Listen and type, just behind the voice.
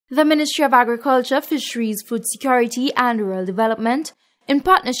The Ministry of Agriculture, Fisheries, Food Security and Rural Development, in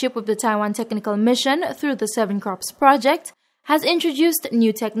partnership with the Taiwan Technical Mission through the 7 Crops Project, has introduced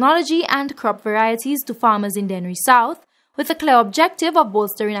new technology and crop varieties to farmers in Dennery South with a clear objective of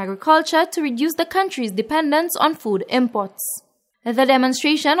bolstering agriculture to reduce the country's dependence on food imports. The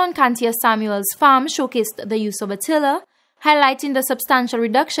demonstration on Kantia Samuel's farm showcased the use of a tiller, highlighting the substantial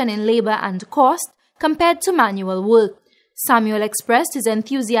reduction in labor and cost compared to manual work. Samuel expressed his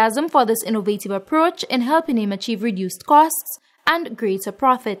enthusiasm for this innovative approach in helping him achieve reduced costs and greater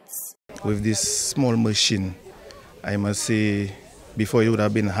profits. With this small machine, I must say, before it would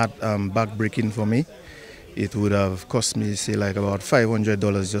have been hard back-breaking for me. It would have cost me, say, like about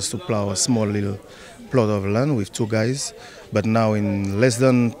 $500 just to plow a small little plot of land with 2 guys. But now in less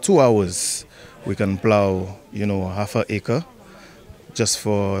than 2 hours, we can plow, half an acre just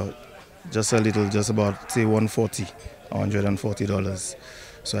about, say, $140.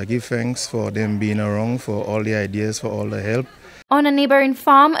 So I give thanks for them being around, for all the ideas, for all the help. On a neighboring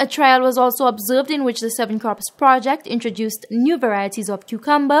farm, a trial was also observed in which the 7 Crops Project introduced new varieties of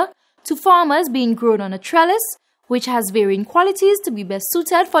cucumber to farmers being grown on a trellis, which has varying qualities to be best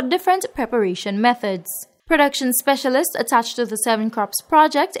suited for different preparation methods. Production specialist attached to the 7 Crops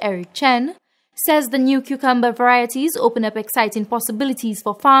Project, Eric Chen, says the new cucumber varieties open up exciting possibilities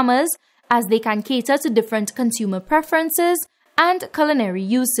for farmers as they can cater to different consumer preferences and culinary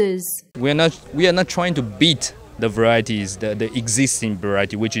uses. We are not trying to beat the varieties, the existing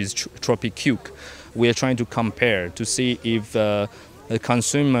variety, which is Tropicuke. We are trying to compare to see if the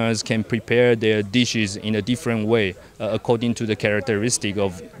consumers can prepare their dishes in a different way according to the characteristic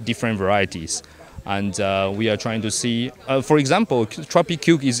of different varieties. And we are trying to see, for example,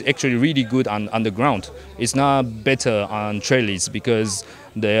 Tropicuke is actually really good on the ground. It's not better on trellis because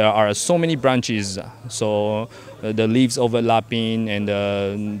there are so many branches, so the leaves overlapping and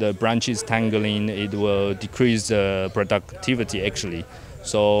the branches tangling, it will decrease the productivity actually.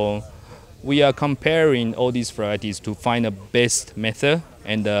 So we are comparing all these varieties to find a best method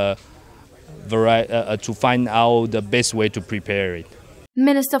and to find out the best way to prepare it.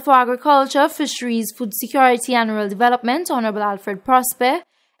 Minister for Agriculture, Fisheries, Food Security and Rural Development, Honorable Alfred Prosper,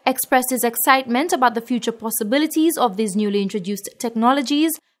 expressed his excitement about the future possibilities of these newly introduced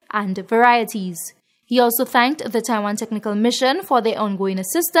technologies and varieties. He also thanked the Taiwan Technical Mission for their ongoing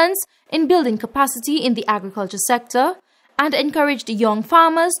assistance in building capacity in the agriculture sector and encouraged young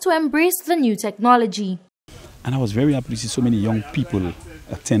farmers to embrace the new technology. And I was very happy to see so many young people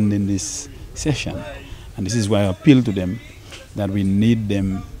attending this session. And this is why I appeal to them that we need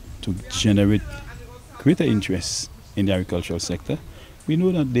them to generate greater interest in the agricultural sector. We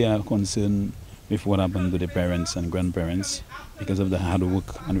know that they are concerned with what happened to their parents and grandparents because of the hard work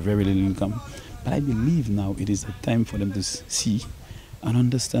and very little income. But I believe now it is the time for them to see and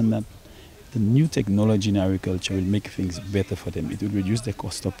understand that the new technology in agriculture will make things better for them. It will reduce the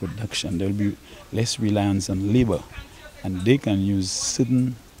cost of production. There will be less reliance on labor, and they can use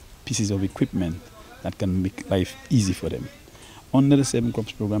certain pieces of equipment that can make life easy for them. Under the 7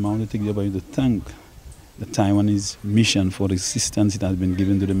 Crops program, I want to take the opportunity to thank the Taiwanese mission for the assistance it has been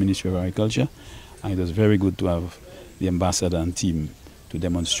given to the Ministry of Agriculture. And it was very good to have the ambassador and team to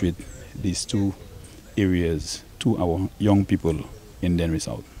demonstrate these 2 areas to our young people in Dennery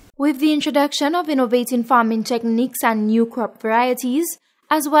South. With the introduction of innovative farming techniques and new crop varieties,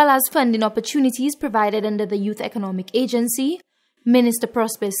 as well as funding opportunities provided under the Youth Economic Agency, Minister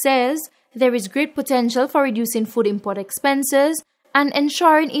Prosper says there is great potential for reducing food import expenses and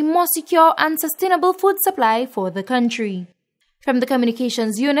ensuring a more secure and sustainable food supply for the country. From the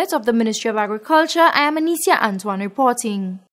Communications Unit of the Ministry of Agriculture, I am Anicia Antoine reporting.